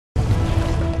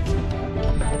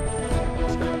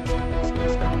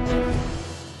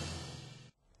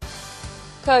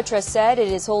KOTRA said it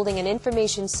is holding an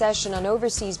information session on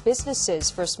overseas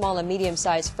businesses for small and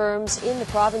medium-sized firms in the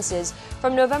provinces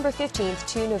from November 15th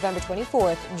to November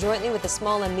 24th, jointly with the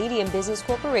Small and Medium Business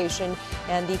Corporation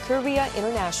and the Korea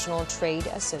International Trade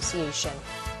Association.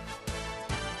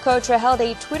 KOTRA held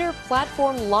a Twitter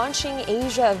platform launching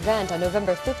Asia event on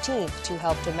November 15th to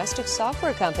help domestic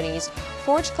software companies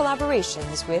forge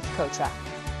collaborations with KOTRA.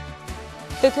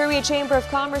 The Korea Chamber of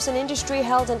Commerce and Industry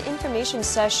held an information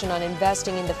session on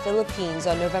investing in the Philippines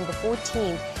on November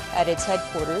 14th at its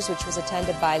headquarters, which was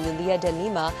attended by Lilia De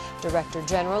Lima, Director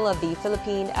General of the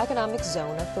Philippine Economic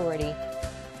Zone Authority.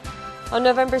 On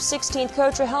November 16th,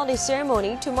 KOTRA held a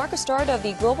ceremony to mark the start of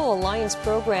the Global Alliance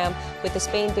program with the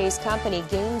Spain-based company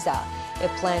Gamesa.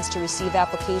 It plans to receive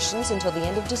applications until the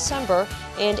end of December,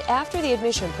 and after the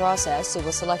admission process, it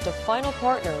will select a final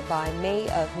partner by May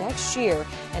of next year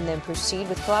and then proceed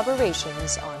with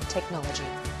collaborations on technology.